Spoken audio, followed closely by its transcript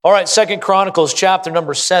All right, 2 Chronicles chapter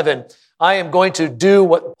number 7. I am going to do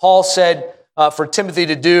what Paul said for Timothy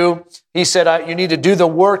to do. He said, you need to do the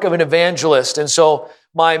work of an evangelist. And so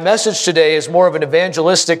my message today is more of an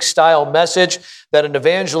evangelistic style message that an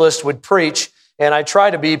evangelist would preach. And I try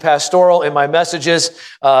to be pastoral in my messages.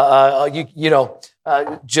 So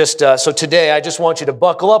today I just want you to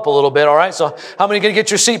buckle up a little bit, all right? So how many going to get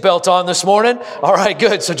your seatbelt on this morning? All right,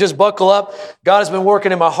 good. So just buckle up. God has been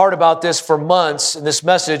working in my heart about this for months. And this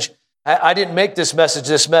message, I didn't make this message.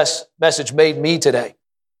 This message made me today.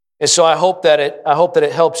 And so I hope that it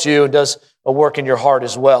helps you and does a work in your heart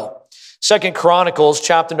as well. 2 Chronicles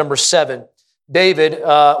chapter number 7. David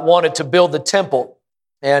wanted to build the temple.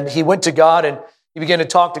 And he went to God and he began to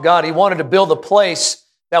talk to God. He wanted to build a place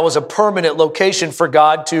that was a permanent location for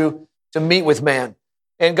God to meet with man.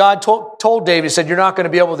 And God told David, he said, you're not going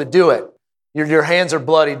to be able to do it. Your hands are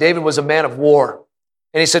bloody. David was a man of war.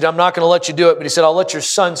 And he said, I'm not going to let you do it. But he said, I'll let your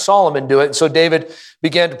son Solomon do it. And so David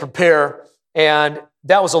began to prepare. And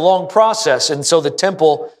that was a long process. And so the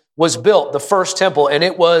temple was built, the first temple. And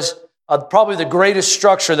it was probably the greatest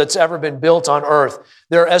structure that's ever been built on earth.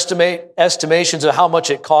 There are estimations of how much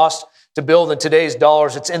it cost to build in today's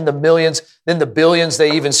dollars. It's in the millions, in the billions,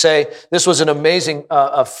 they even say. This was an amazing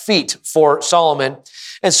feat for Solomon.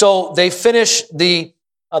 And so they finish the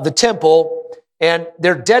temple, and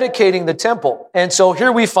they're dedicating the temple. And so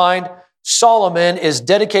here we find Solomon is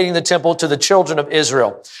dedicating the temple to the children of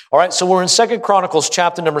Israel. All right, so we're in 2 Chronicles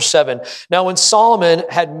chapter number 7. Now, when Solomon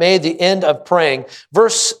had made the end of praying,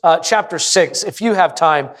 chapter 6, if you have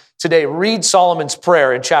time today, read Solomon's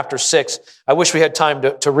prayer in chapter 6. I wish we had time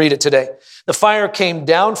to read it today. The fire came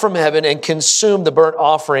down from heaven and consumed the burnt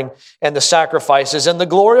offering and the sacrifices, and the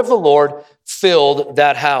glory of the Lord filled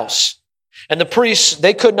that house. And the priests,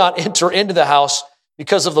 they could not enter into the house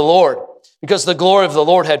because of the Lord, because the glory of the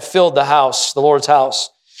Lord had filled the house, the Lord's house.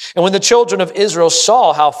 And when the children of Israel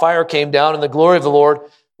saw how fire came down and the glory of the Lord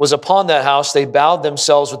was upon that house, they bowed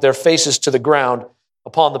themselves with their faces to the ground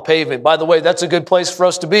upon the pavement. By the way, that's a good place for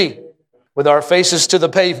us to be, with our faces to the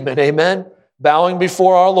pavement, amen? Bowing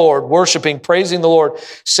before our Lord, worshiping, praising the Lord,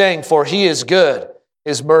 saying, for he is good,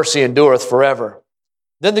 his mercy endureth forever.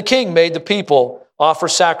 Then the king made the people offer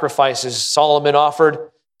sacrifices. Solomon offered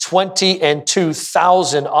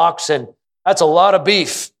 22,000 oxen. That's a lot of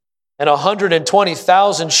beef, and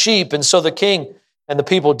 120,000 sheep. And so the king and the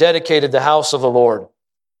people dedicated the house of the Lord.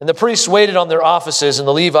 And the priests waited on their offices, and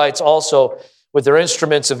the Levites also with their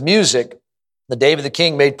instruments of music. The David the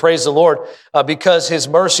king made praise the Lord because his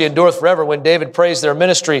mercy endureth forever. When David praised their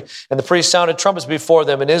ministry, and the priests sounded trumpets before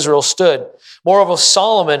them, and Israel stood. Moreover,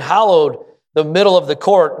 Solomon hallowed the middle of the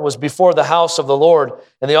court, was before the house of the Lord,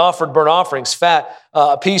 and they offered burnt offerings, fat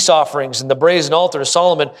peace offerings, and the brazen altar.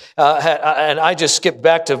 Solomon and I just skipped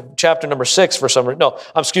back to chapter number 6 for some reason. No,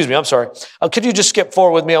 I'm sorry. Could you just skip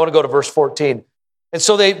forward with me? I want to go to verse 14. And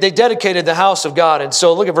so they dedicated the house of God. And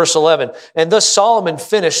so look at verse 11. And thus Solomon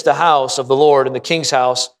finished the house of the Lord and the king's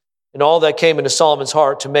house, and all that came into Solomon's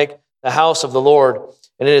heart to make the house of the Lord,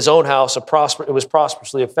 and in his own house it was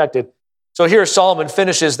prosperously effected. So here Solomon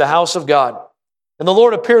finishes the house of God. And the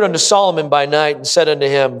Lord appeared unto Solomon by night and said unto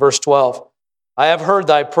him, verse 12, I have heard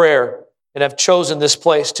thy prayer and have chosen this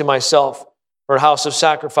place to myself for a house of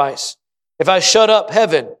sacrifice. If I shut up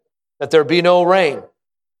heaven, that there be no rain,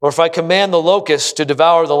 or if I command the locusts to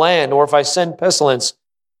devour the land, or if I send pestilence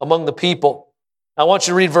among the people. I want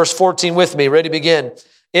you to read verse 14 with me. Ready, begin.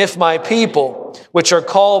 If my people, which are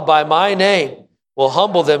called by my name, will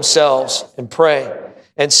humble themselves and pray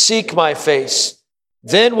and seek my face,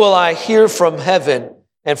 then will I hear from heaven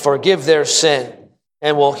and forgive their sin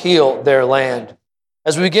and will heal their land.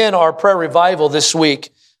 As we begin our prayer revival this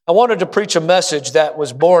week, I wanted to preach a message that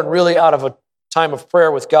was born really out of a time of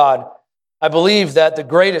prayer with God. I believe that the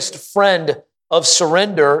greatest friend of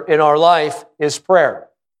surrender in our life is prayer.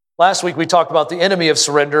 Last week we talked about the enemy of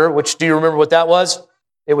surrender, which, do you remember what that was?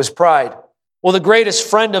 It was pride. Well, the greatest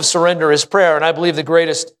friend of surrender is prayer, and I believe the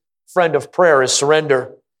greatest friend of prayer is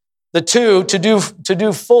surrender. The two, to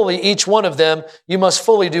do fully each one of them, you must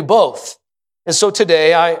fully do both. And so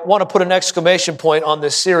today I want to put an exclamation point on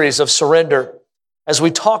this series of surrender as we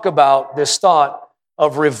talk about this thought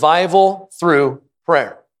of revival through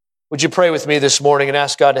prayer. Would you pray with me this morning and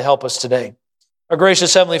ask God to help us today? Our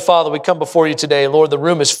gracious Heavenly Father, we come before you today. Lord, the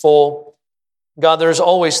room is full. God, there's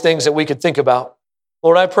always things that we could think about.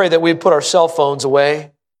 Lord, I pray that we put our cell phones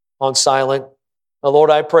away on silent. Now,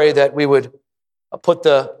 Lord, I pray that we would put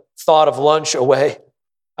the thought of lunch away.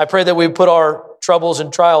 I pray that we put our troubles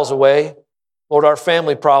and trials away. Lord, our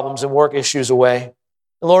family problems and work issues away.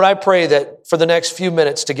 And Lord, I pray that for the next few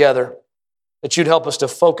minutes together, that you'd help us to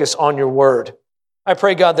focus on your word. I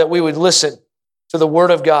pray, God, that we would listen to the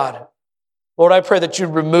word of God. Lord, I pray that you'd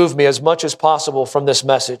remove me as much as possible from this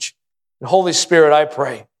message. And Holy Spirit, I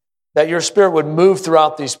pray that your Spirit would move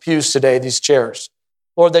throughout these pews today, these chairs.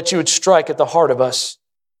 Lord, that you would strike at the heart of us.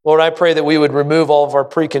 Lord, I pray that we would remove all of our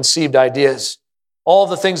preconceived ideas, all of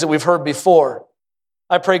the things that we've heard before.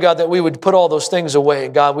 I pray, God, that we would put all those things away,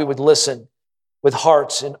 and God, we would listen with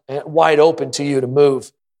hearts and wide open to you to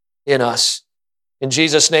move in us. In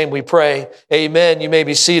Jesus' name we pray. Amen. You may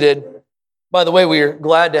be seated. By the way, we are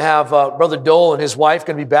glad to have Brother Dole and his wife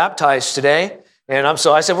going to be baptized today. And I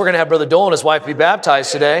said we're going to have Brother Dole and his wife be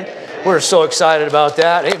baptized today. We're so excited about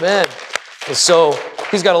that. Amen. And so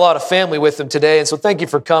he's got a lot of family with him today. And so thank you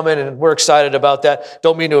for coming, and we're excited about that.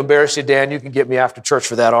 Don't mean to embarrass you, Dan. You can get me after church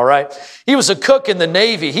for that, all right? He was a cook in the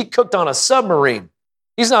Navy. He cooked on a submarine.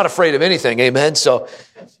 He's not afraid of anything, amen? So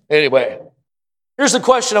anyway, here's the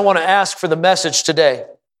question I want to ask for the message today.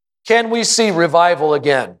 Can we see revival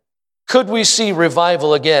again? Could we see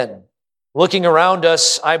revival again? Looking around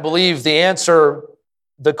us, I believe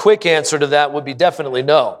the quick answer to that would be definitely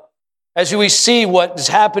no. As we see what is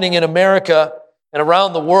happening in America and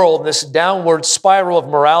around the world, this downward spiral of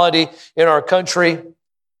morality in our country,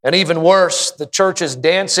 and even worse, the church is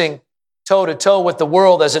dancing toe-to-toe with the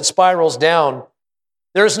world as it spirals down.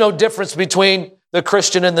 There's no difference between the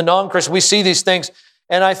Christian and the non-Christian. We see these things,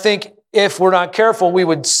 and I think if we're not careful, we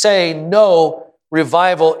would say, no,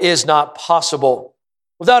 revival is not possible.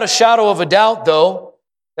 Without a shadow of a doubt, though,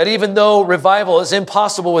 that even though revival is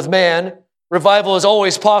impossible with man, revival is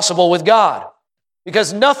always possible with God,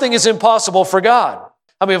 because nothing is impossible for God.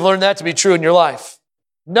 How many have learned that to be true in your life?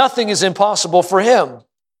 Nothing is impossible for him.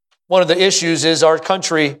 One of the issues is our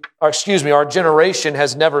generation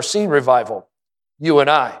has never seen revival. You and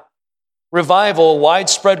I. Revival,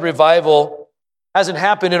 widespread revival, hasn't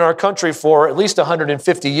happened in our country for at least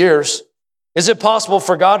 150 years. Is it possible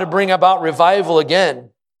for God to bring about revival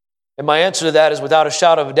again? And my answer to that is without a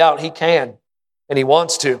shadow of a doubt, he can, and he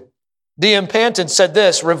wants to. D.M. Panton said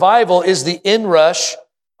this: revival is the inrush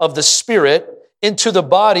of the Spirit into the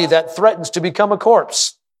body that threatens to become a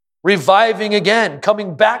corpse. Reviving again,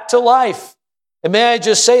 coming back to life. And may I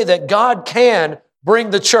just say that God can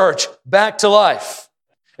bring the church back to life.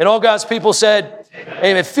 And all God's people said,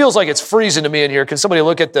 hey, it feels like it's freezing to me in here. Can somebody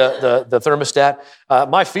look at the thermostat?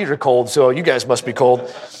 My feet are cold, so you guys must be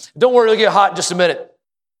cold. Don't worry, it'll get hot in just a minute.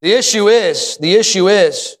 The issue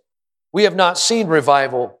is, we have not seen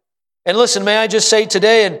revival. And listen, may I just say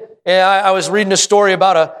today, and I was reading a story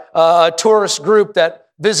about a tourist group that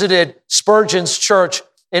visited Spurgeon's church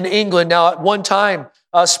in England. Now, at one time,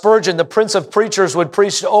 Spurgeon, the Prince of Preachers, would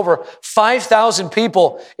preach to over 5,000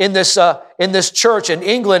 people in this church in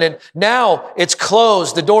England, and now it's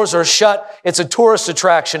closed. The doors are shut. It's a tourist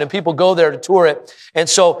attraction, and people go there to tour it. And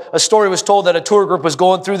so a story was told that a tour group was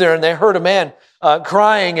going through there, and they heard a man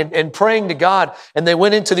crying and praying to God. And they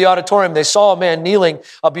went into the auditorium. They saw a man kneeling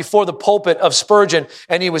before the pulpit of Spurgeon,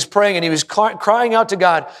 and he was praying, and he was crying out to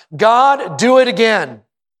God, God, do it again.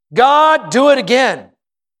 God, do it again.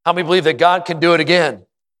 How many believe that God can do it again?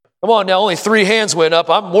 Come on now, only 3 hands went up.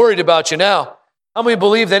 I'm worried about you now. How many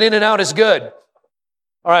believe that in and out is good?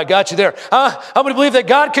 All right, got you there. How many believe that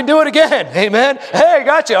God can do it again? Amen. Hey,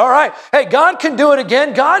 got you. All right. Hey, God can do it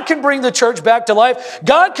again. God can bring the church back to life.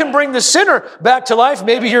 God can bring the sinner back to life.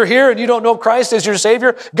 Maybe you're here and you don't know Christ as your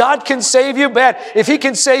Savior. God can save you. Man, if he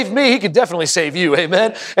can save me, he can definitely save you.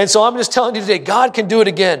 Amen. And so I'm just telling you today, God can do it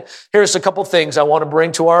again. Here's a couple things I want to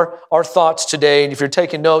bring to our thoughts today. And if you're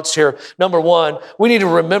taking notes here, number 1, we need to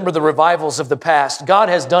remember the revivals of the past. God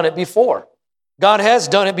has done it before. God has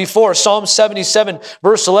done it before. Psalm 77,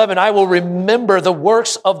 verse 11, I will remember the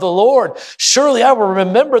works of the Lord. Surely I will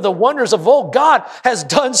remember the wonders of old. God has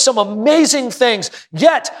done some amazing things,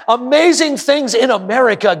 yet amazing things in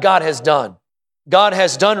America God has done. God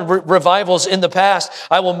has done revivals in the past.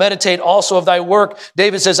 I will meditate also of thy work.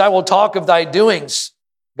 David says, I will talk of thy doings.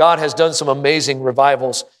 God has done some amazing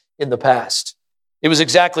revivals in the past. It was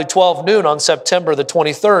exactly 12 noon on September the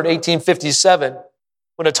 23rd, 1857,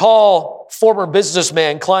 when a tall former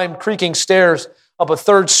businessman climbed creaking stairs up a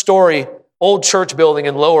 3rd-story old church building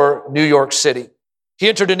in lower New York City. He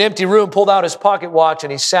entered an empty room, pulled out his pocket watch,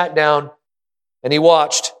 and he sat down and he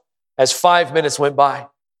watched as 5 minutes went by,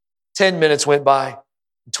 10 minutes went by,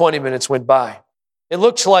 20 minutes went by. It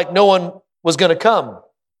looked like no one was going to come.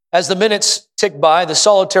 As the minutes ticked by, the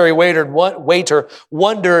solitary waiter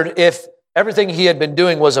wondered if everything he had been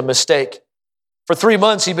doing was a mistake. For 3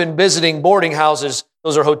 months, he'd been visiting boarding houses,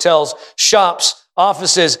 those are hotels, shops,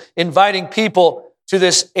 offices, inviting people to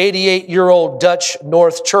this 88-year-old Dutch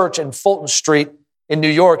North Church in Fulton Street in New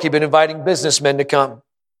York. He'd been inviting businessmen to come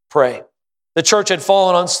pray. The church had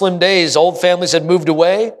fallen on slim days. Old families had moved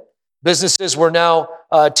away. Businesses were now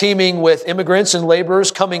teeming with immigrants and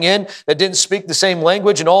laborers coming in that didn't speak the same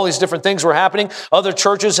language, and all these different things were happening. Other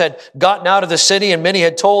churches had gotten out of the city, and many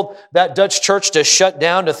had told that Dutch church to shut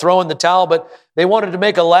down, to throw in the towel, but they wanted to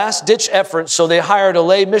make a last-ditch effort, so they hired a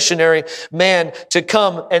lay missionary man to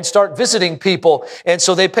come and start visiting people. And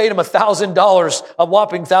so they paid him $1,000, a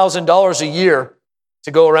whopping $1,000 a year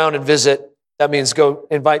to go around and visit. That means go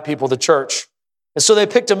invite people to church. And so they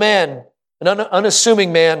picked a man, an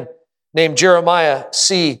unassuming man, named Jeremiah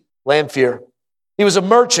C. Lamphere. He was a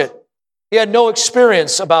merchant. He had no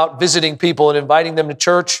experience about visiting people and inviting them to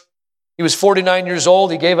church. He was 49 years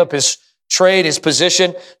old. He gave up his trade, his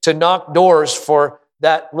position, to knock doors for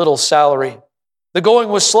that little salary. The going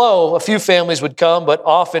was slow. A few families would come, but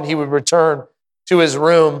often he would return to his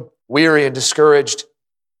room weary and discouraged.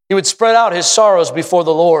 He would spread out his sorrows before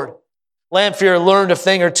the Lord. Lamphere learned a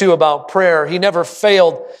thing or two about prayer. He never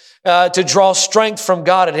failed to draw strength from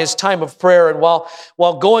God in his time of prayer. And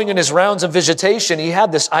while going in his rounds of visitation, he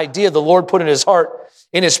had this idea the Lord put in his heart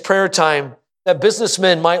in his prayer time that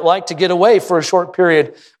businessmen might like to get away for a short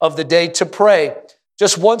period of the day to pray,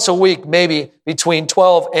 just once a week, maybe between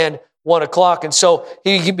 12 and 1 o'clock. And so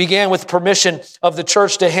he began with permission of the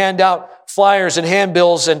church to hand out flyers and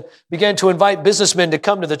handbills and began to invite businessmen to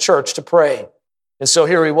come to the church to pray. And so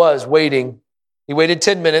here he was waiting. He waited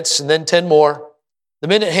 10 minutes and then 10 more. The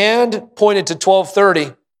minute hand pointed to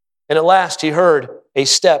 12:30, and at last he heard a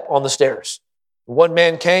step on the stairs. One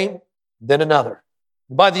man came, then another.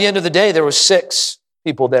 By the end of the day, there were 6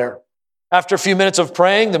 people there. After a few minutes of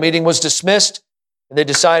praying, the meeting was dismissed, and they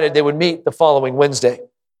decided they would meet the following Wednesday.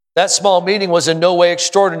 That small meeting was in no way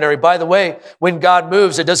extraordinary. By the way, when God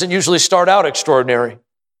moves, it doesn't usually start out extraordinary.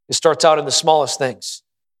 It starts out in the smallest things.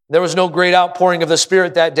 There was no great outpouring of the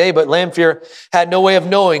Spirit that day, but Lamphere had no way of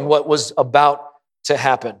knowing what was about to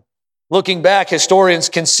happen. Looking back, historians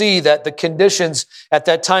can see that the conditions at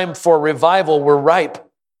that time for revival were ripe.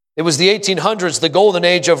 It was the 1800s, the golden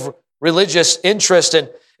age of religious interest,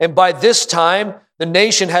 and by this time, the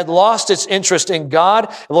nation had lost its interest in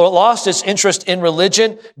God, lost its interest in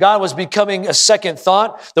religion. God was becoming a second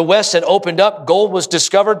thought. The West had opened up. Gold was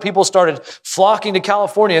discovered. People started flocking to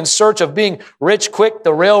California in search of being rich quick.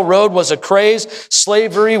 The railroad was a craze.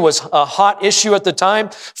 Slavery was a hot issue at the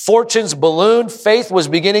time. Fortunes ballooned. Faith was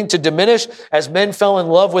beginning to diminish as men fell in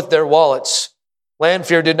love with their wallets.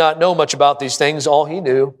 Lamphere did not know much about these things. All he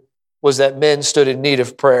knew was that men stood in need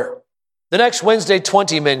of prayer. The next Wednesday,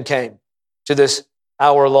 20 men came to this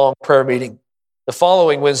hour-long prayer meeting. The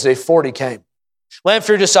following Wednesday, 40 came.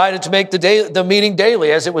 Lamphere decided to make the meeting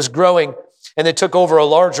daily as it was growing, and they took over a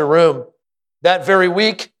larger room. That very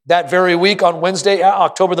week on Wednesday,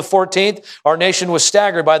 October the 14th, our nation was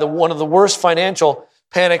staggered by one of the worst financial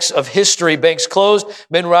panics of history. Banks closed,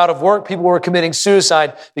 men were out of work, people were committing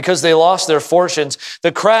suicide because they lost their fortunes.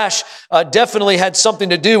 The crash definitely had something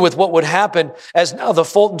to do with what would happen, as now the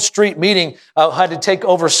Fulton Street meeting had to take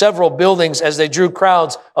over several buildings as they drew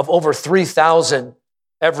crowds of over 3,000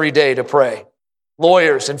 every day to pray.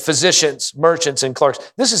 Lawyers and physicians, merchants and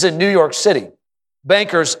clerks. This is in New York City.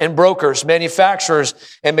 Bankers and brokers, manufacturers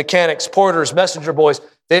and mechanics, porters, messenger boys,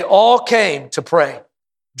 they all came to pray.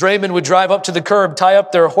 Draymen would drive up to the curb, tie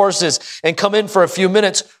up their horses, and come in for a few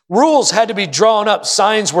minutes. Rules had to be drawn up.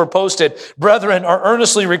 Signs were posted. Brethren are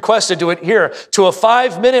earnestly requested to adhere to a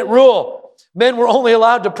 5-minute rule. Men were only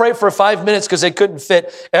allowed to pray for 5 minutes because they couldn't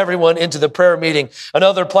fit everyone into the prayer meeting.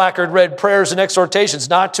 Another placard read, prayers and exhortations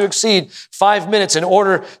not to exceed 5 minutes in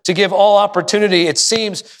order to give all opportunity. It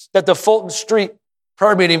seems that the Fulton Street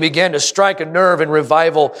prayer meeting began to strike a nerve, and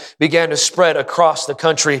revival began to spread across the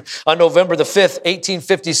country. On November the 5th,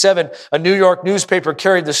 1857, a New York newspaper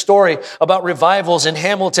carried the story about revivals in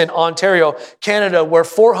Hamilton, Ontario, Canada, where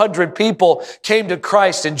 400 people came to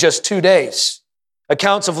Christ in just 2 days.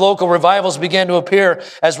 Accounts of local revivals began to appear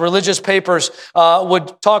as religious papers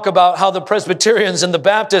would talk about how the Presbyterians and the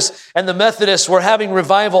Baptists and the Methodists were having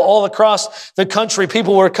revival all across the country.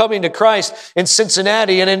 People were coming to Christ in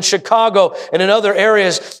Cincinnati and in Chicago and in other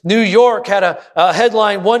areas. New York had a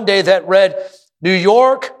headline one day that read, New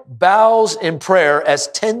York bows in prayer as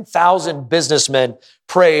 10,000 businessmen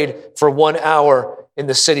prayed for 1 hour in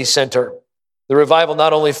the city center. The revival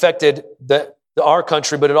not only affected our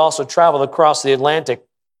country, but it also traveled across the Atlantic.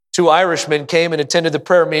 2 Irishmen came and attended the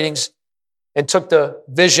prayer meetings and took the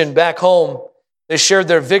vision back home. They shared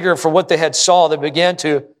their vigor for what they had saw. They began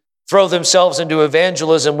to throw themselves into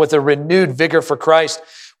evangelism with a renewed vigor for Christ.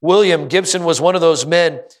 William Gibson was one of those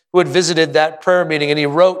men who had visited that prayer meeting, and he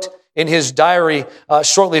wrote in his diary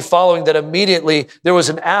shortly following that immediately there was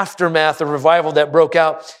an aftermath of revival that broke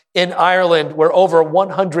out in Ireland where over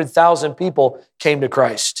 100,000 people came to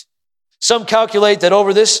Christ. Some calculate that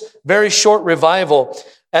over this very short revival,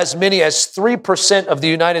 as many as 3% of the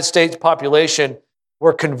United States population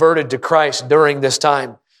were converted to Christ during this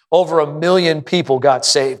time. Over 1 million people got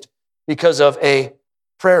saved because of a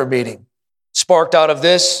prayer meeting. Sparked out of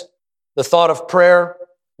this, the thought of prayer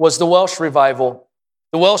was the Welsh revival.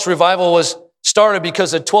 The Welsh revival was started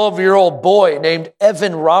because a 12-year-old boy named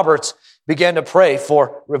Evan Roberts began to pray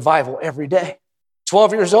for revival every day.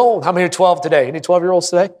 12 years old. How many are 12 today? Any 12-year-olds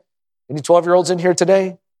today? Any 12-year-olds in here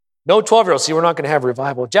today? No 12-year-olds. See, we're not going to have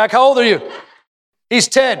revival. Jack, how old are you? He's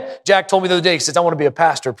 10. Jack told me the other day, he says, I want to be a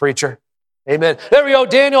pastor, preacher. Amen. There we go.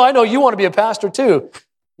 Daniel, I know you want to be a pastor too.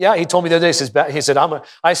 Yeah, he told me the other day, he said,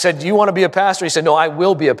 I said, do you want to be a pastor? He said, no, I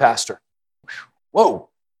will be a pastor. Whoa.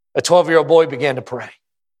 A 12-year-old boy began to pray.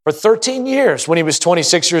 For 13 years, when he was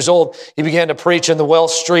 26 years old, he began to preach in the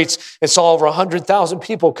Welsh streets and saw over 100,000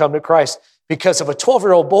 people come to Christ because of a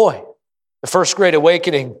 12-year-old boy. The First Great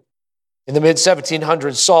Awakening in the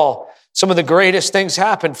mid-1700s saw some of the greatest things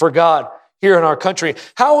happen for God here in our country.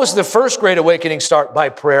 How was the First Great Awakening start? By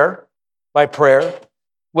prayer. By prayer.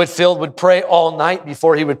 Whitfield would pray all night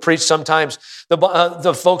before he would preach. Sometimes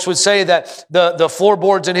the folks would say that the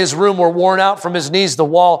floorboards in his room were worn out from his knees. The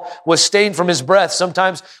wall was stained from his breath.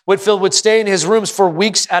 Sometimes Whitfield would stay in his rooms for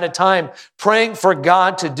weeks at a time, praying for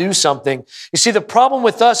God to do something. You see, the problem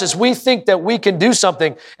with us is we think that we can do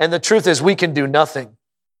something, and the truth is we can do nothing.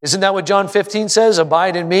 Isn't that what John 15 says?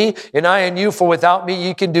 Abide in me, and I in you, for without me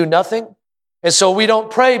you can do nothing. And so we don't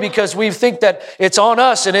pray because we think that it's on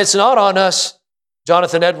us, and it's not on us.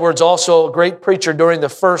 Jonathan Edwards, also a great preacher during the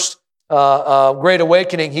First Great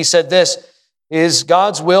Awakening, he said this, is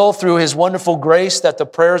God's will through his wonderful grace that the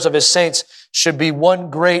prayers of his saints should be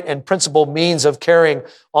one great and principal means of carrying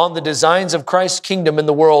on the designs of Christ's kingdom in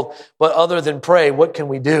the world. But other than pray, what can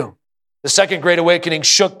we do? The Second Great Awakening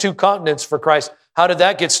shook 2 continents for Christ. How did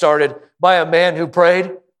that get started? By a man who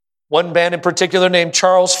prayed. One man in particular named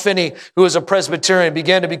Charles Finney, who was a Presbyterian,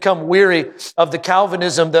 began to become weary of the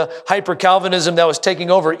Calvinism, the hyper-Calvinism that was taking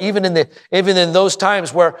over, even in those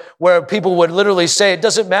times where people would literally say, it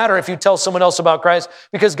doesn't matter if you tell someone else about Christ,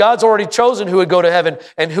 because God's already chosen who would go to heaven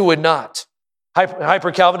and who would not.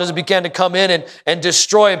 Hyper-Calvinism began to come in and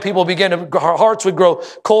destroy, and people began to, our hearts would grow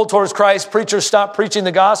cold towards Christ. Preachers stopped preaching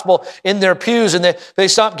the gospel in their pews, and they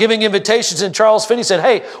stopped giving invitations. And Charles Finney said,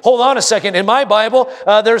 hey, hold on a second. In my Bible,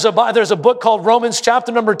 there's a book called Romans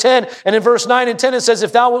chapter number 10, and in verse 9 and 10, it says,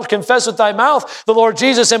 if thou wilt confess with thy mouth the Lord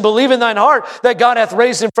Jesus and believe in thine heart that God hath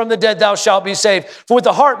raised him from the dead, thou shalt be saved. For with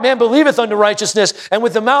the heart man believeth unto righteousness, and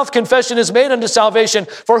with the mouth confession is made unto salvation.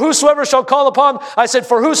 For whosoever shall call upon, I said,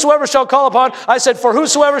 for whosoever shall call upon, I said, for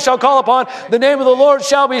whosoever shall call upon the name of the Lord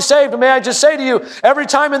shall be saved. And may I just say to you, every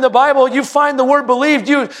time in the Bible you find the word believed,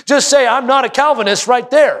 you just say, I'm not a Calvinist right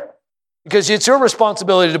there. Because it's your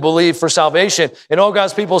responsibility to believe for salvation. And all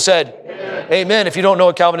God's people said, amen. Amen. If you don't know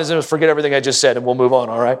what Calvinism is, forget everything I just said and we'll move on,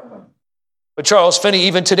 all right? But Charles Finney,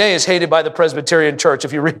 even today, is hated by the Presbyterian church.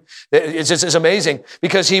 If you read, it's amazing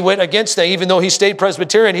because he went against them. Even though he stayed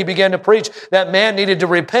Presbyterian, he began to preach that man needed to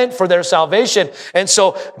repent for their salvation. And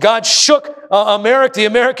so God shook America, the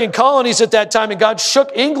American colonies at that time, and God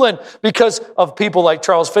shook England because of people like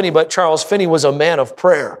Charles Finney. But Charles Finney was a man of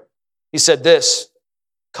prayer. He said this,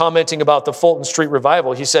 commenting about the Fulton Street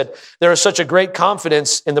revival. He said, there is such a great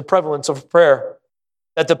confidence in the prevalence of prayer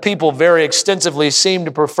that the people very extensively seem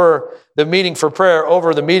to prefer the meeting for prayer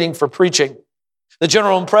over the meeting for preaching. The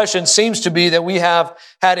general impression seems to be that we have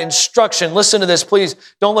had instruction. Listen to this, please.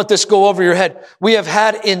 Don't let this go over your head. We have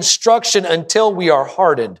had instruction until we are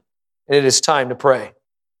hardened, and it is time to pray.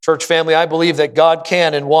 Church family, I believe that God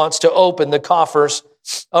can and wants to open the coffers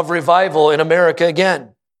of revival in America again.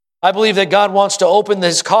 I believe that God wants to open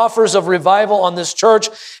these coffers of revival on this church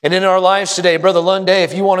and in our lives today. Brother Lunday,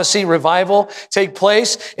 if you want to see revival take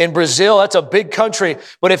place in Brazil, that's a big country.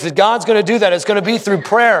 But if God's going to do that, it's going to be through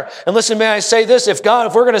prayer. And listen, may I say this, if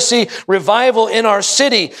we're going to see revival in our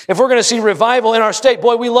city, if we're going to see revival in our state,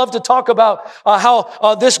 boy, we love to talk about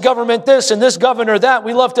how this government this and this governor that.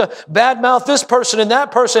 We love to badmouth this person and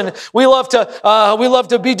that person. We love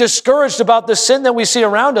to be discouraged about the sin that we see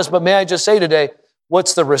around us. But may I just say today,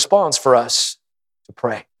 what's the response for us? To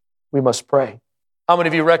pray. We must pray. How many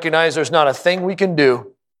of you recognize there's not a thing we can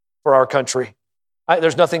do for our country?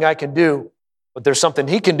 There's nothing I can do, but there's something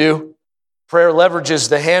He can do. Prayer leverages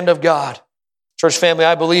the hand of God. Church family,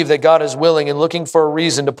 I believe that God is willing and looking for a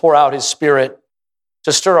reason to pour out His Spirit,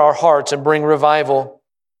 to stir our hearts and bring revival.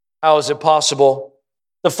 How is it possible?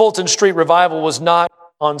 The Fulton Street revival was not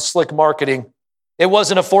on slick marketing. It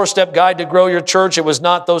wasn't a 4-step guide to grow your church. It was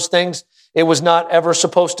not those things. It was not ever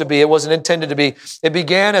supposed to be. It wasn't intended to be. It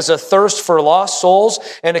began as a thirst for lost souls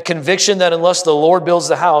and a conviction that unless the Lord builds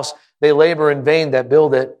the house, they labor in vain that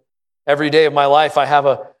build it. Every day of my life, I have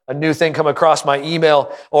a new thing come across my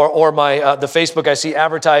email or my the Facebook. I see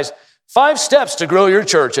advertised 5 steps to grow your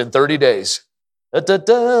church in 30 days.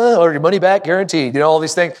 Or your money back guaranteed. All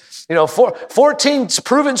these things. 14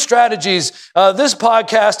 proven strategies, this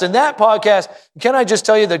podcast and that podcast. Can I just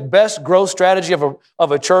tell you the best growth strategy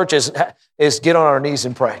of a church is get on our knees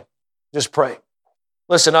and pray. Just pray.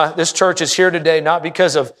 Listen, this church is here today not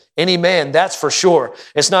because of any man, that's for sure.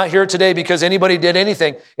 It's not here today because anybody did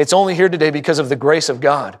anything. It's only here today because of the grace of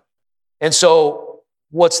God. And so,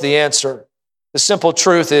 what's the answer? The simple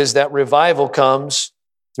truth is that revival comes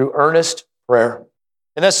through earnest prayer.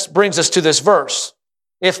 And this brings us to this verse.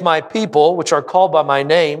 If my people, which are called by my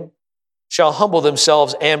name, shall humble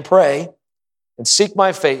themselves and pray and seek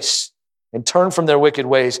my face and turn from their wicked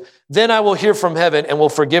ways, then I will hear from heaven and will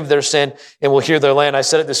forgive their sin and will heal their land. I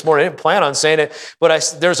said it this morning. I didn't plan on saying it,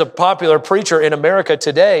 but there's a popular preacher in America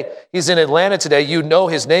today. He's in Atlanta today. You know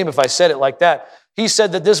his name if I said it like that. He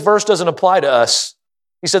said that this verse doesn't apply to us.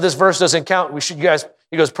 He said this verse doesn't count.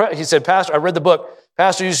 He said, Pastor, I read the book.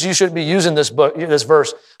 Pastor, you shouldn't be using this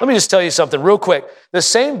verse. Let me just tell you something real quick. The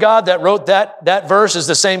same God that wrote that verse is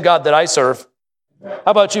the same God that I serve. How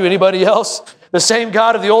about you? Anybody else? The same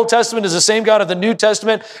God of the Old Testament is the same God of the New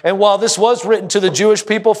Testament. And while this was written to the Jewish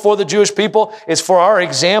people, for the Jewish people, it's for our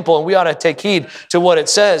example. And we ought to take heed to what it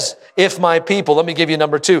says. If my people, let me give you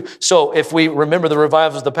number 2. So if we remember the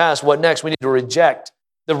revivals of the past, what next? We need to reject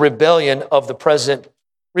the rebellion of the present.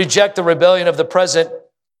 Reject the rebellion of the present.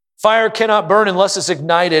 Fire cannot burn unless it's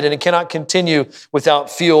ignited, and it cannot continue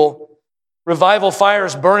without fuel. Revival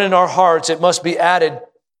fires burn in our hearts. It must be added.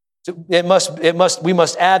 We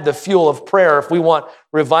must add the fuel of prayer if we want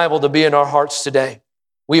revival to be in our hearts today.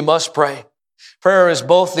 We must pray. Prayer is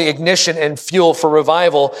both the ignition and fuel for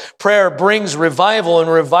revival. Prayer brings revival,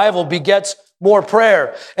 and revival begets more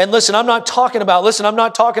prayer. And listen, I'm not talking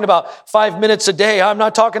about 5 minutes a day. I'm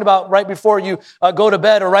not talking about right before you go to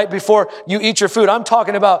bed or right before you eat your food. I'm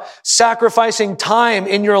talking about sacrificing time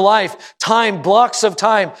in your life, blocks of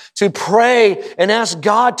time to pray and ask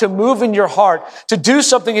God to move in your heart, to do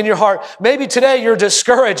something in your heart. Maybe today you're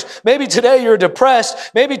discouraged. Maybe today you're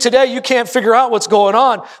depressed. Maybe today you can't figure out what's going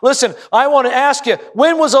on. Listen, I want to ask you,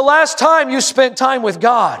 when was the last time you spent time with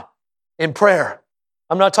God in prayer?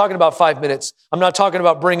 I'm not talking about 5 minutes. I'm not talking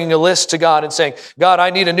about bringing a list to God and saying, God, I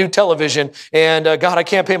need a new television. And God, I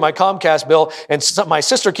can't pay my Comcast bill. And my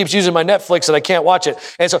sister keeps using my Netflix and I can't watch it.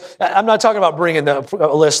 And so I'm not talking about bringing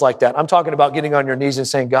a list like that. I'm talking about getting on your knees and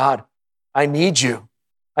saying, God, I need you.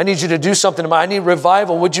 I need you to do something. I need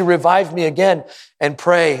revival. Would you revive me again? And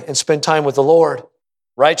pray and spend time with the Lord.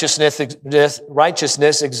 Righteousness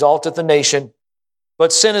exalteth the nation,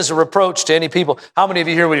 but sin is a reproach to any people. How many of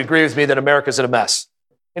you here would agree with me that America's in a mess?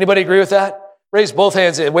 Anybody agree with that? Raise both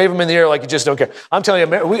hands and wave them in the air like you just don't care. I'm telling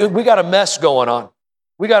you, we got a mess going on.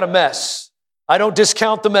 We got a mess. I don't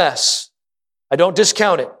discount the mess. I don't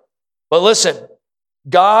discount it. But listen,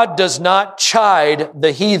 God does not chide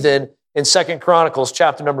the heathen in 2 Chronicles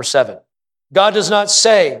chapter number 7. God does not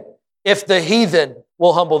say, if the heathen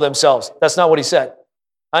will humble themselves. That's not what he said.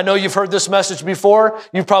 I know you've heard this message before.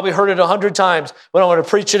 You've probably heard it 100 times, but I want to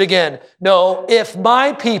preach it again. No, if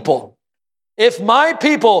my people,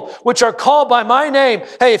 which are called by my name,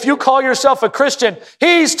 hey, if you call yourself a Christian,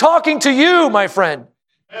 he's talking to you, my friend.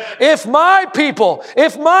 If my people,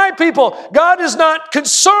 God is not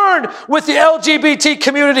concerned with the LGBT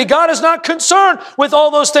community. God is not concerned with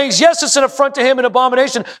all those things. Yes, it's an affront to him, an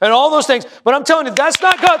abomination, and all those things. But I'm telling you, that's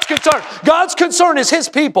not God's concern. God's concern is his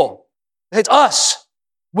people. It's us.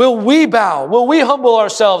 Will we bow? Will we humble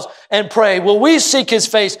ourselves and pray? Will we seek his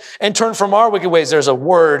face and turn from our wicked ways? There's a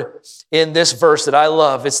word in this verse that I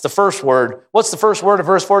love. It's the first word. What's the first word of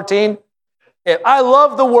verse 14? If. I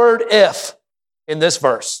love the word if in this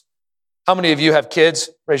verse. How many of you have kids?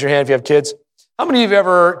 Raise your hand if you have kids. How many of you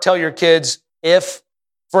ever tell your kids if,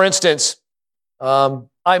 for instance,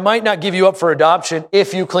 I might not give you up for adoption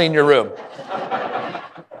if you clean your room?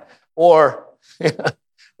 Or...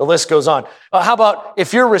 the list goes on. How about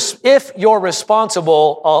if you're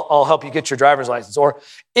responsible, I'll help you get your driver's license. Or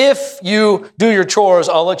if you do your chores,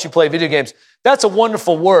 I'll let you play video games. That's a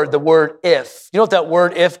wonderful word, the word if. You know what that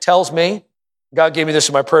word if tells me? God gave me this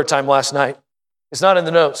in my prayer time last night. It's not in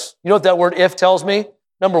the notes. You know what that word if tells me?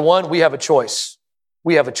 Number one, we have a choice.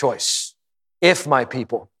 We have a choice. If my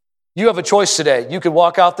people. You have a choice today. You could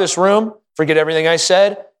walk out this room, forget everything I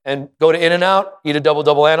said, and go to In-N-Out, eat a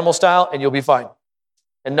double animal style, and you'll be fine.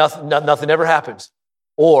 and nothing ever happens.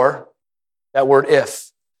 Or that word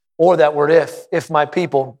if. Or that word if my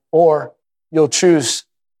people, or you'll choose.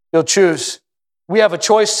 We have a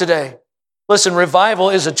choice today. Listen, revival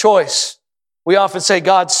is a choice. We often say,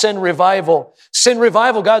 God, send revival. Send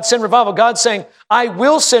revival, God, send revival. God's saying, I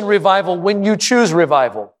will send revival when you choose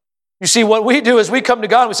revival. You see, what we do is we come to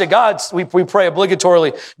God and we say, God, we pray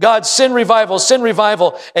obligatorily, God, send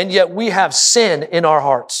revival, and yet we have sin in our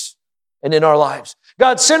hearts and in our lives.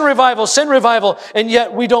 God, send revival, and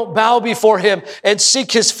yet we don't bow before him and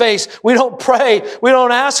seek his face. We don't pray. We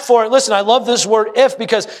don't ask for it. Listen, I love this word if,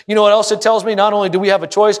 because you know what else it tells me? Not only do we have a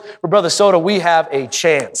choice, for Brother Soda, we have a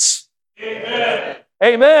chance. Amen.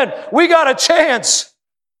 Amen. We got a chance.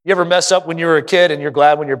 You ever mess up when you were a kid and you're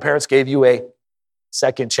glad when your parents gave you a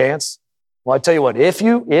second chance? Well, I tell you what, if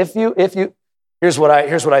you, here's what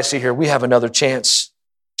I see here. We have another chance.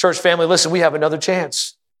 Church family, listen, we have another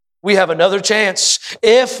chance. We have another chance.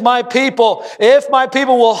 If my people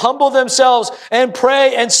will humble themselves and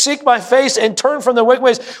pray and seek my face and turn from their wicked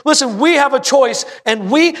ways. Listen, we have a choice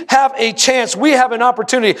and we have a chance. We have an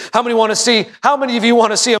opportunity. How many of you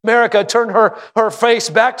want to see America turn her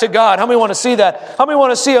face back to God? How many want to see that? How many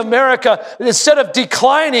want to see America, instead of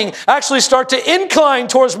declining, actually start to incline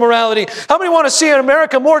towards morality? How many want to see in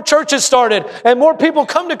America more churches started and more people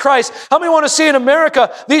come to Christ? How many want to see in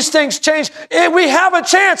America these things change? And we have a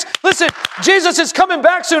chance. Listen, Jesus is coming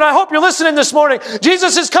back soon. I hope you're listening this morning.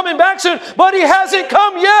 Jesus is coming back soon, but he hasn't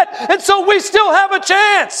come yet. And so we still have a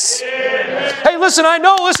chance. Amen. Hey, listen,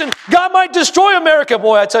 God might destroy America.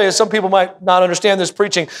 Boy, I tell you, some people might not understand this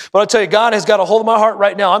preaching, but I'll tell you, God has got a hold of my heart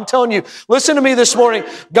right now. I'm telling you, listen to me this morning.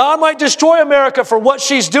 God might destroy America for what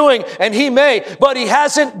she's doing, and he may, but he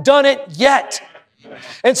hasn't done it yet.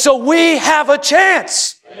 And so we have a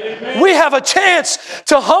chance. Amen. We have a chance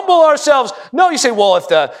to humble ourselves. No, you say, well,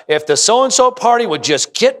 if the so-and-so party would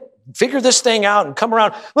just figure this thing out and come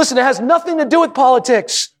around. Listen, it has nothing to do with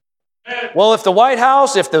politics. Amen. Well, if the White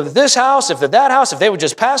House, if this house, if that house, if they would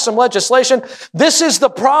just pass some legislation, this is the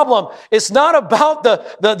problem. It's not about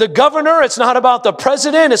the governor. It's not about the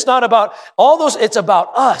president. It's not about all those. It's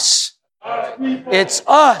about us. It's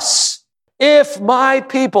us. If my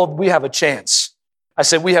people, we have a chance. I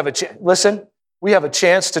said, we have a chance. Listen, we have a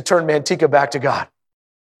chance to turn Manteca back to God.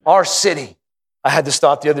 Our city. I had this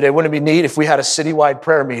thought the other day. Wouldn't it be neat if we had a citywide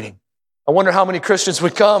prayer meeting? I wonder how many Christians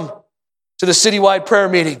would come to the citywide prayer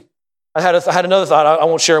meeting. I had another thought. I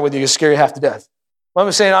won't share it with you. It'll scare you half to death.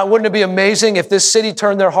 I'm saying, wouldn't it be amazing if this city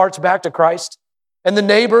turned their hearts back to Christ? And the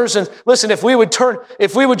neighbors, and listen, if we would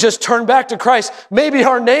just turn back to Christ, maybe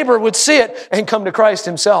our neighbor would see it and come to Christ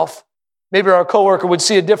himself. Maybe our coworker would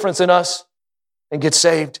see a difference in us and get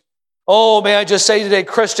saved. Oh, may I just say today,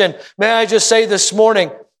 Christian, may I just say this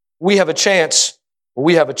morning, we have a chance.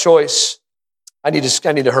 We have a choice. I need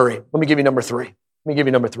to hurry. Let me give you number three.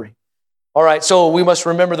 All right, so we must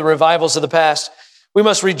remember the revivals of the past. We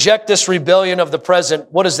must reject this rebellion of the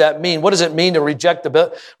present. What does that mean? What does it mean to reject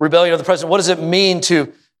the rebellion of the present? What does it mean to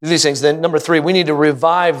do these things? Then number three, we need to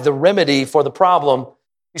revive the remedy for the problem.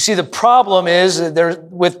 You see, the problem is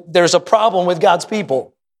there's a problem with God's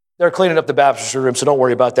people. They're cleaning up the baptistry room, so don't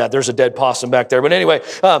worry about that. There's a dead possum back there. But anyway,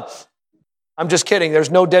 I'm just kidding.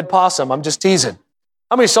 There's no dead possum. I'm just teasing.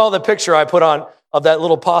 How many saw the picture I put on of that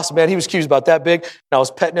little possum? Man, he was cute, about that big. And I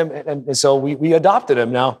was petting him, and so we adopted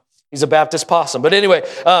him now. He's a Baptist possum. But anyway,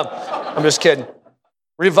 I'm just kidding.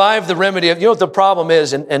 Revive the remedy. You know what the problem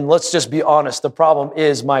is? And let's just be honest. The problem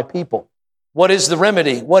is my people. What is the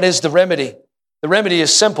remedy? What is the remedy? The remedy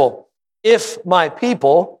is simple. If my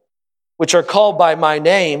people, which are called by my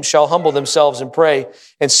name, shall humble themselves and pray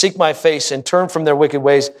and seek my face and turn from their wicked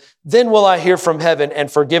ways, then will I hear from heaven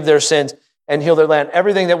and forgive their sins and heal their land.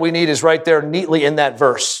 Everything that we need is right there neatly in that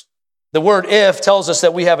verse. The word if tells us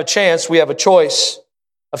that we have a chance, we have a choice.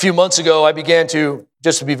 A few months ago, I began to,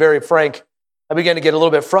 just to be very frank, I began to get a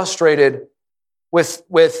little bit frustrated with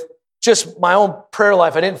just my own prayer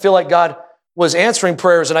life. I didn't feel like God was answering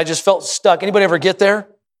prayers, and I just felt stuck. Anybody ever get there?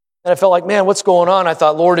 And I felt like, man, what's going on? I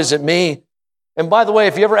thought, Lord, is it me? And by the way,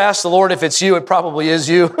 if you ever ask the Lord if it's you, it probably is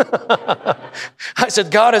you. I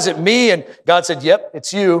said, God, is it me? And God said, yep,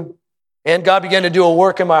 it's you. And God began to do a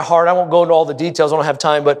work in my heart. I won't go into all the details. I don't have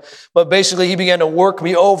time. But basically, he began to work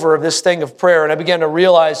me over of this thing of prayer. And I began to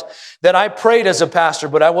realize that I prayed as a pastor,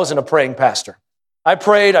 but I wasn't a praying pastor. I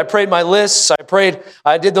prayed my lists.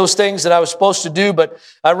 I did those things that I was supposed to do, but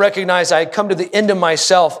I recognized I had come to the end of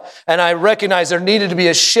myself, and I recognized there needed to be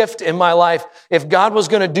a shift in my life. If God was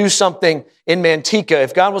going to do something in Manteca,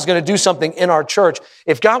 if God was going to do something in our church,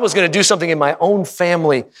 if God was going to do something in my own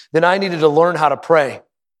family, then I needed to learn how to pray.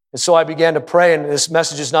 And so I began to pray, and this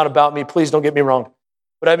message is not about me. Please don't get me wrong.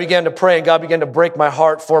 But I began to pray, and God began to break my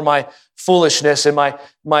heart for my foolishness and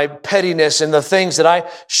my pettiness and the things that I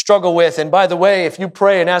struggle with. And by the way, if you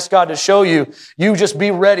pray and ask God to show you, you just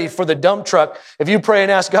be ready for the dump truck. If you pray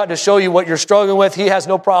and ask God to show you what you're struggling with, He has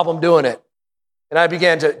no problem doing it. And I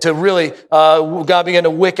began to really, God began to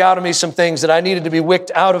wick out of me some things that I needed to be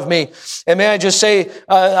wicked out of me. And may I just say,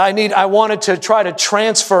 I wanted to try to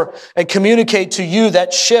transfer and communicate to you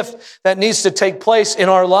that shift that needs to take place in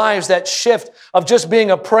our lives, that shift of just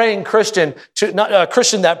being a praying Christian, to not a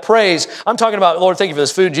Christian that prays. I'm talking about, Lord, thank you for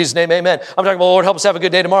this food in Jesus' name, amen. I'm talking about, Lord, help us have a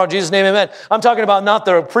good day tomorrow in Jesus' name, amen. I'm talking about not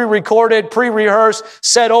the pre-recorded, pre-rehearsed,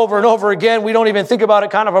 said over and over again. We don't even think about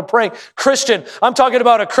it, kind of a praying Christian. I'm talking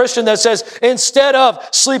about a Christian that says, instead of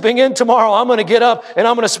sleeping in tomorrow, I'm going to get up and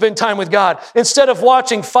I'm going to spend time with God. Instead of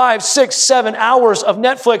watching 5, 6, 7 hours of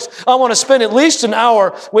Netflix, I want to spend at least an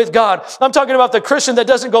hour with God. I'm talking about the Christian that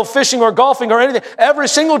doesn't go fishing or golfing or anything every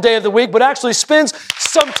single day of the week, but actually spends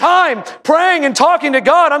some time praying and talking to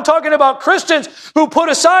God. I'm talking about Christians who put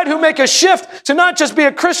aside, who make a shift to not just be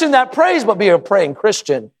a Christian that prays, but be a praying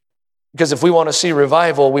Christian. Because if we want to see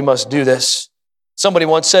revival, we must do this. Somebody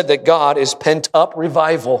once said that God is pent up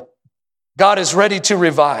revival. God is ready to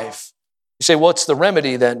revive. You say, what's the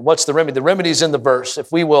remedy then? What's the remedy? The remedy is in the verse.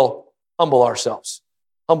 If we will humble ourselves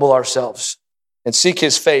and seek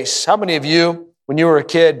His face. How many of you, when you were a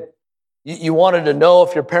kid, you wanted to know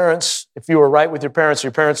if you were right with your parents,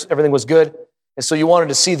 everything was good. And so you wanted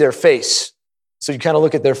to see their face. So you kind of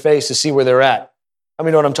look at their face to see where they're at. How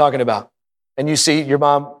many know what I'm talking about? And you see your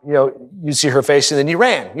mom, you see her face and then you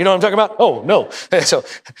ran. You know what I'm talking about? Oh, no. So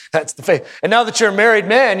that's the face. And now that you're a married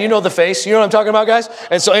man, you know the face. You know what I'm talking about, guys?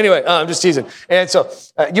 And so anyway, I'm just teasing. And so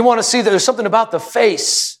you want to see that there's something about the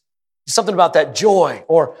face, something about that joy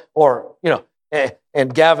or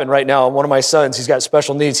and Gavin right now, one of my sons, he's got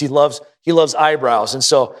special needs. He loves eyebrows. And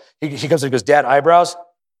so he comes and goes, Dad, eyebrows?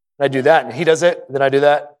 And I do that. And he does it. And then I do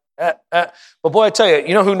that. But boy, I tell you,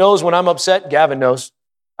 you know who knows when I'm upset? Gavin knows.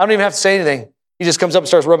 I don't even have to say anything. He just comes up and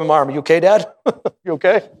starts rubbing my arm. Are you okay, Dad? You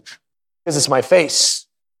okay? Because it's my face.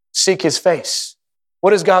 Seek His face.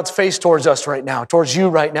 What is God's face towards us right now, towards you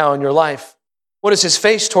right now in your life? What is His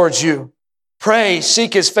face towards you? Pray,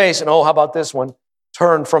 seek His face. And oh, how about this one?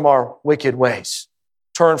 Turn from our wicked ways.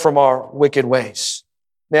 Turn from our wicked ways.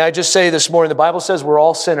 May I just say this morning, the Bible says we're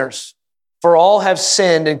all sinners. For all have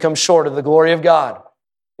sinned and come short of the glory of God.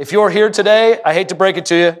 If you're here today, I hate to break it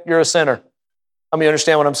to you, you're a sinner. How many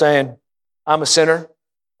understand what I'm saying? I'm a sinner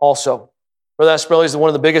also. Brother Asprelli is one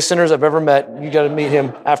of the biggest sinners I've ever met. You got to meet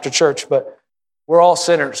him after church, but we're all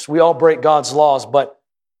sinners. We all break God's laws,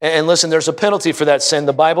 and listen, there's a penalty for that sin.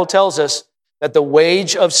 The Bible tells us that the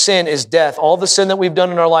wage of sin is death. All the sin that we've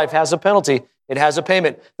done in our life has a penalty. It has a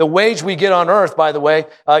payment. The wage we get on earth, by the way,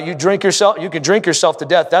 you can drink yourself to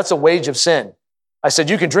death. That's a wage of sin. I said,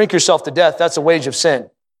 you can drink yourself to death. That's a wage of sin.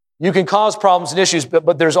 You can cause problems and issues,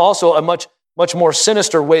 but there's also a much more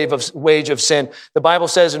sinister wage of sin. The Bible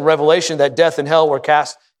says in Revelation that death and hell were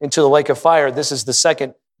cast into the lake of fire. This is the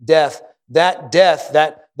second death. That death,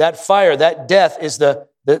 that fire, that death is the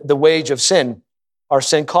wage of sin. Our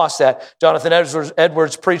sin cost that. Jonathan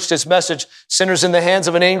Edwards preached his message, Sinners in the Hands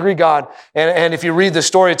of an Angry God. And if you read the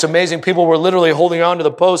story, it's amazing. People were literally holding on to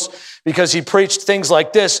the posts because he preached things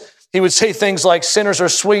like this. He would say things like, sinners are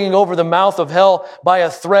swinging over the mouth of hell by a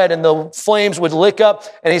thread and the flames would lick up.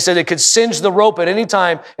 And he said it could singe the rope at any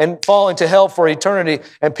time and fall into hell for eternity.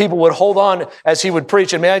 And people would hold on as he would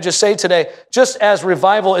preach. And may I just say today, just as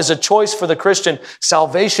revival is a choice for the Christian,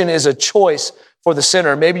 salvation is a choice for the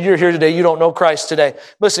sinner. Maybe you're here today, you don't know Christ today.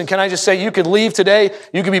 Listen, can I just say, you could leave today,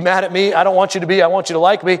 you could be mad at me, I don't want you to be, I want you to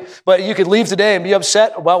like me, but you could leave today and be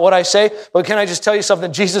upset about what I say, but can I just tell you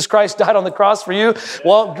something? Jesus Christ died on the cross for you,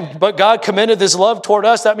 but God commended His love toward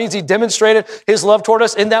us. That means He demonstrated His love toward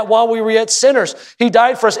us in that while we were yet sinners, He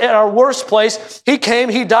died for us at our worst place. He came,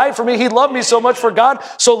 He died for me, He loved me so much, for God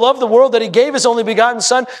so loved the world that He gave His only begotten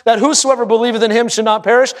Son, that whosoever believeth in Him should not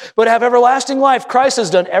perish, but have everlasting life. Christ has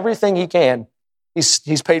done everything He can.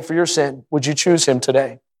 He's paid for your sin. Would you choose Him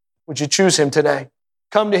today? Would you choose Him today?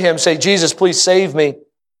 Come to Him, say, Jesus, please save me.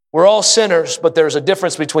 We're all sinners, but there's a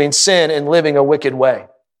difference between sin and living a wicked way.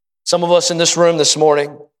 Some of us in this room this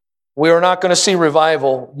morning, we are not going to see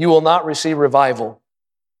revival. You will not receive revival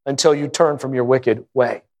until you turn from your wicked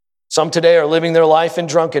way. Some today are living their life in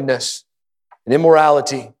drunkenness and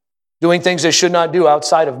immorality, doing things they should not do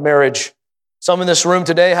outside of marriage. Some in this room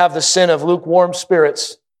today have the sin of lukewarm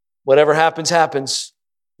spirits. Whatever happens, happens.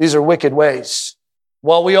 These are wicked ways.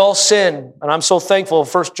 While we all sin, and I'm so thankful,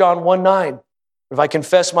 1 John 1:9, if I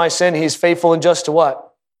confess my sin, He's faithful and just to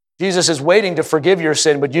what? Jesus is waiting to forgive your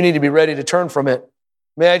sin, but you need to be ready to turn from it.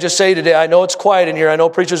 May I just say today, I know it's quiet in here. I know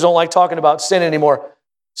preachers don't like talking about sin anymore.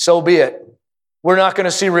 So be it. We're not going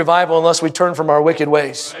to see revival unless we turn from our wicked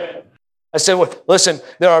ways. I said, well, listen,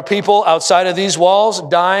 there are people outside of these walls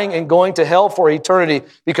dying and going to hell for eternity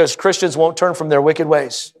because Christians won't turn from their wicked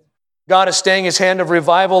ways. God is staying his hand of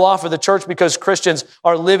revival off of the church because Christians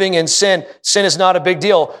are living in sin. Sin is not a big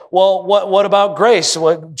deal. Well, what about grace?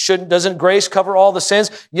 Doesn't grace cover all the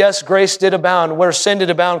sins? Yes, grace did abound. Where sin did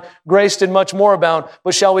abound, grace did much more abound.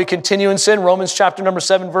 But shall we continue in sin? Romans chapter number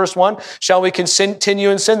 7, verse 1. Shall we continue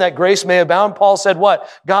in sin that grace may abound? Paul said what?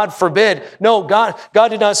 God forbid. No, God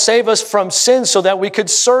did not save us from sin so that we could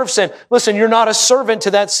serve sin. Listen, you're not a servant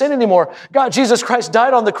to that sin anymore. Jesus Christ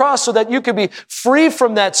died on the cross so that you could be free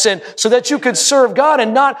from that sin, so that you could serve God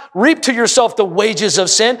and not reap to yourself the wages of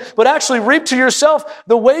sin, but actually reap to yourself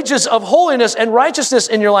the wages of holiness and righteousness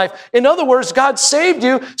in your life. In other words, God saved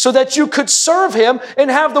you so that you could serve him and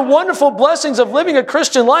have the wonderful blessings of living a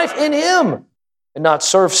Christian life in him and not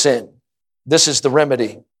serve sin. This is the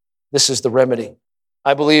remedy. This is the remedy.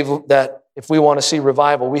 I believe that if we want to see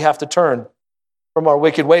revival, we have to turn from our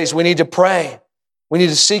wicked ways. We need to pray. We need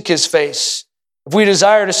to seek his face. If we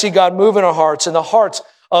desire to see God move in our hearts and the hearts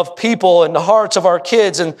of people and the hearts of our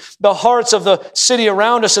kids and the hearts of the city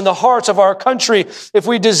around us and the hearts of our country, if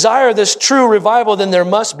we desire this true revival, then there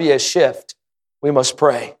must be a shift. We must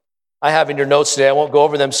pray. I have in your notes today, I won't go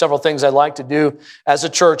over them, several things I'd like to do as a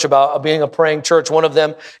church about being a praying church. One of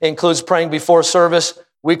them includes praying before service,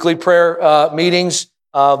 weekly prayer meetings.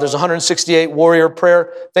 There's 168 warrior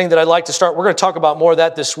prayer thing that I'd like to start. We're going to talk about more of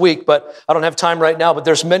that this week, but I don't have time right now. But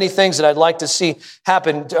there's many things that I'd like to see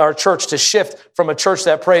happen to our church to shift from a church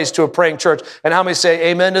that prays to a praying church. And how many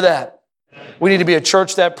say amen to that? We need to be a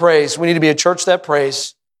church that prays. We need to be a church that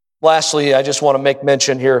prays. Lastly, I just want to make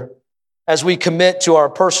mention here, as we commit to our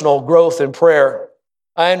personal growth in prayer,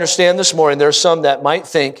 I understand this morning there's some that might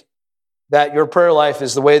think that your prayer life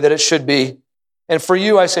is the way that it should be. And for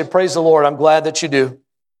you, I say, praise the Lord. I'm glad that you do.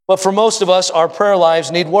 But for most of us, our prayer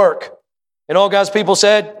lives need work. And all God's people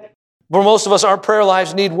said, for most of us, our prayer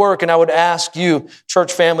lives need work. And I would ask you,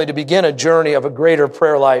 church family, to begin a journey of a greater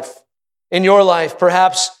prayer life. In your life,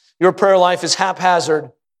 perhaps your prayer life is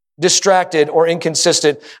haphazard, distracted, or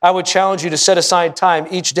inconsistent. I would challenge you to set aside time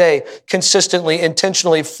each day, consistently,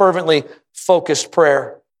 intentionally, fervently focused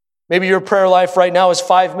prayer. Maybe your prayer life right now is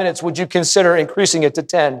 5 minutes. Would you consider increasing it to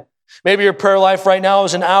 10? Maybe your prayer life right now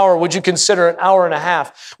is an hour. Would you consider an hour and a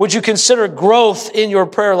half? Would you consider growth in your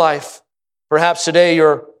prayer life? Perhaps today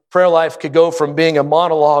your prayer life could go from being a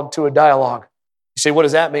monologue to a dialogue. You say, what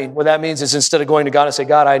does that mean? What that means is instead of going to God and say,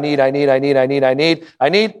 God, I need,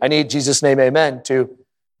 Jesus' name, amen, to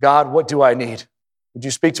God, what do I need? Would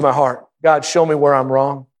you speak to my heart? God, show me where I'm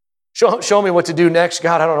wrong. Show me what to do next.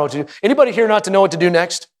 God, I don't know what to do. Anybody here not to know what to do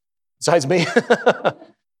next besides me?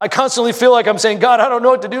 I constantly feel like I'm saying, God, I don't know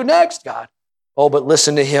what to do next, God. Oh, but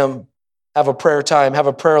listen to him. Have a prayer time. Have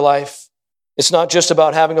a prayer life. It's not just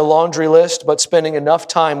about having a laundry list, but spending enough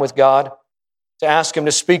time with God to ask him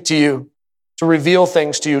to speak to you, to reveal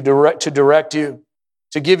things to you, to direct you,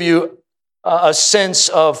 to give you a sense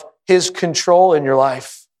of his control in your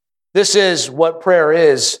life. This is what prayer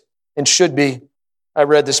is and should be. I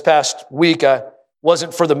read this past week. I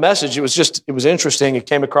wasn't for the message. It was interesting. It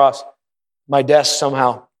came across my desk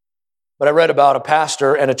somehow. But I read about a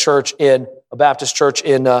pastor and a Baptist church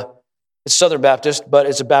it's Southern Baptist, but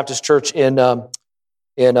it's a Baptist church in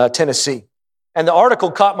Tennessee. And the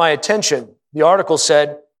article caught my attention. The article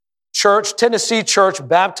said, Tennessee church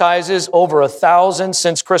baptizes over 1,000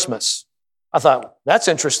 since Christmas. I thought, that's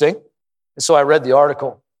interesting. And so I read the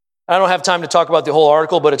article. I don't have time to talk about the whole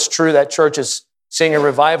article, but it's true that church is seeing a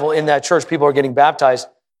revival in that church. People are getting baptized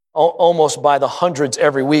almost by the hundreds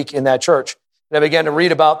every week in that church. And I began to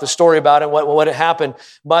read about the story about it, what had happened.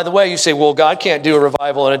 By the way, you say, well, God can't do a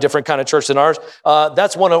revival in a different kind of church than ours.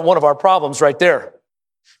 That's one of our problems right there.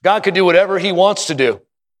 God can do whatever he wants to do.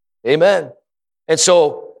 Amen. And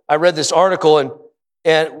so I read this article,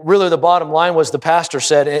 and really the bottom line was the pastor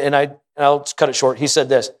said, and I'll cut it short. He said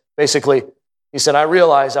this, basically, he said, I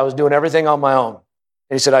realized I was doing everything on my own.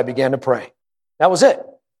 And he said, I began to pray. That was it.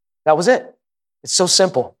 That was it. It's so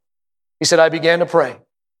simple. He said, I began to pray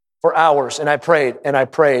for hours, and I prayed, and I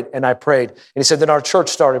prayed, and I prayed. And he said, then our church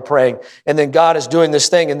started praying, and then God is doing this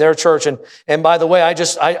thing in their church. And by the way,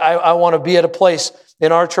 I want to be at a place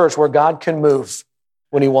in our church where God can move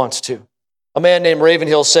when he wants to. A man named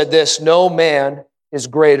Ravenhill said this, no man is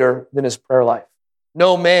greater than his prayer life.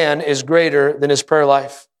 No man is greater than his prayer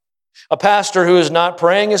life. A pastor who is not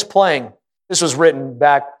praying is playing. This was written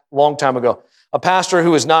back a long time ago. A pastor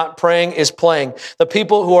who is not praying is playing. The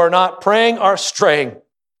people who are not praying are straying.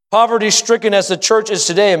 Poverty-stricken as the church is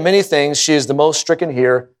today in many things, she is the most stricken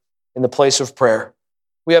here in the place of prayer.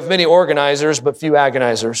 We have many organizers, but few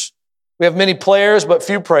agonizers. We have many players, but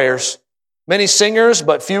few prayers. Many singers,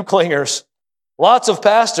 but few clingers. Lots of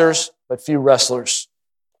pastors, but few wrestlers.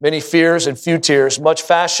 Many fears and few tears. Much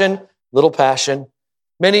fashion, little passion.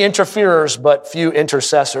 Many interferers, but few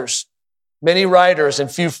intercessors. Many writers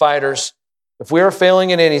and few fighters. If we are failing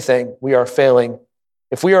in anything, we are failing.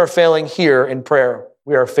 If we are failing here in prayer,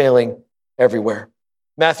 we are failing everywhere.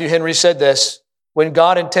 Matthew Henry said this, when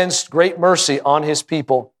God intends great mercy on his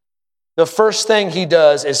people, the first thing he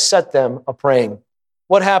does is set them a-praying.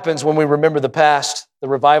 What happens when we remember the past, the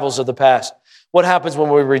revivals of the past? What happens when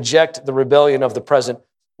we reject the rebellion of the present?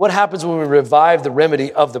 What happens when we revive the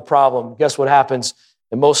remedy of the problem? Guess what happens?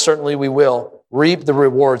 And most certainly we will reap the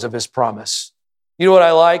rewards of his promise. You know what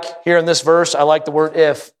I like here in this verse? I like the word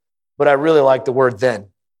if, but I really like the word then.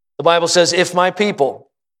 The Bible says, if my people,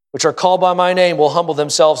 which are called by my name, will humble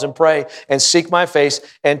themselves and pray and seek my face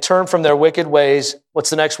and turn from their wicked ways.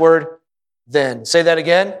 What's the next word? Then. Say that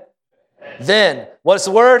again. Then. What's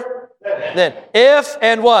the word? Then. If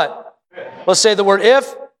and what? Let's say the word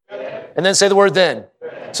if and then say the word then.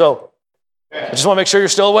 So, I just want to make sure you're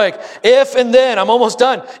still awake. If and then, I'm almost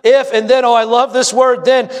done. If and then, oh, I love this word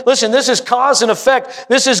then. Listen, this is cause and effect.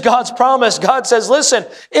 This is God's promise. God says, listen,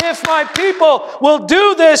 if my people will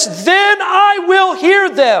do this, then I will hear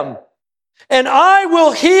them and I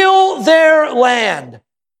will heal their land.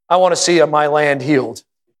 I want to see my land healed.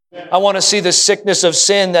 I want to see the sickness of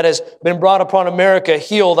sin that has been brought upon America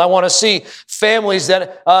healed. I want to see families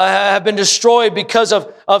that have been destroyed because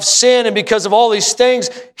of sin and because of all these things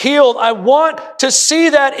healed. I want to see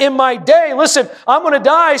that in my day. Listen, I'm going to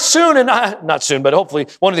die soon, and not soon, but hopefully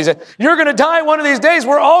one of these days. You're going to die one of these days.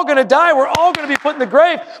 We're all going to die. We're all going to be put in the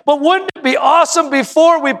grave. But wouldn't it be awesome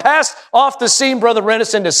before we pass off the scene, Brother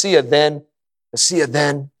Renison, to see it then? To see it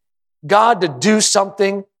then? God to do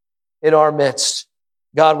something in our midst.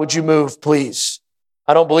 God, would you move, please?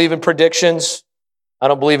 I don't believe in predictions. I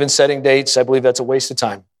don't believe in setting dates. I believe that's a waste of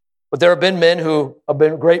time. But there have been men who have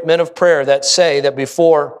been great men of prayer that say that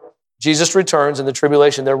before Jesus returns in the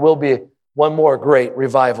tribulation, there will be one more great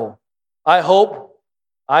revival. I hope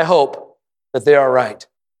that they are right.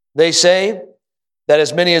 They say that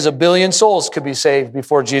as many as 1 billion souls could be saved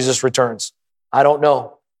before Jesus returns. I don't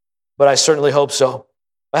know, but I certainly hope so.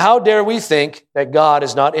 But how dare we think that God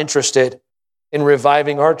is not interested in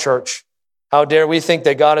reviving our church? How dare we think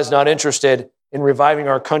that God is not interested in reviving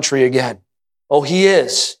our country again? Oh, he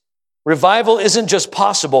is. Revival isn't just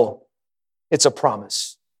possible, it's a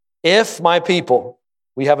promise. If my people,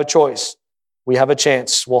 we have a choice, we have a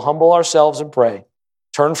chance, we'll humble ourselves and pray,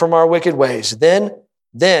 turn from our wicked ways, then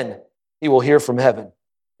he will hear from heaven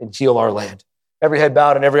and heal our land. Every head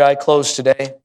bowed and every eye closed today.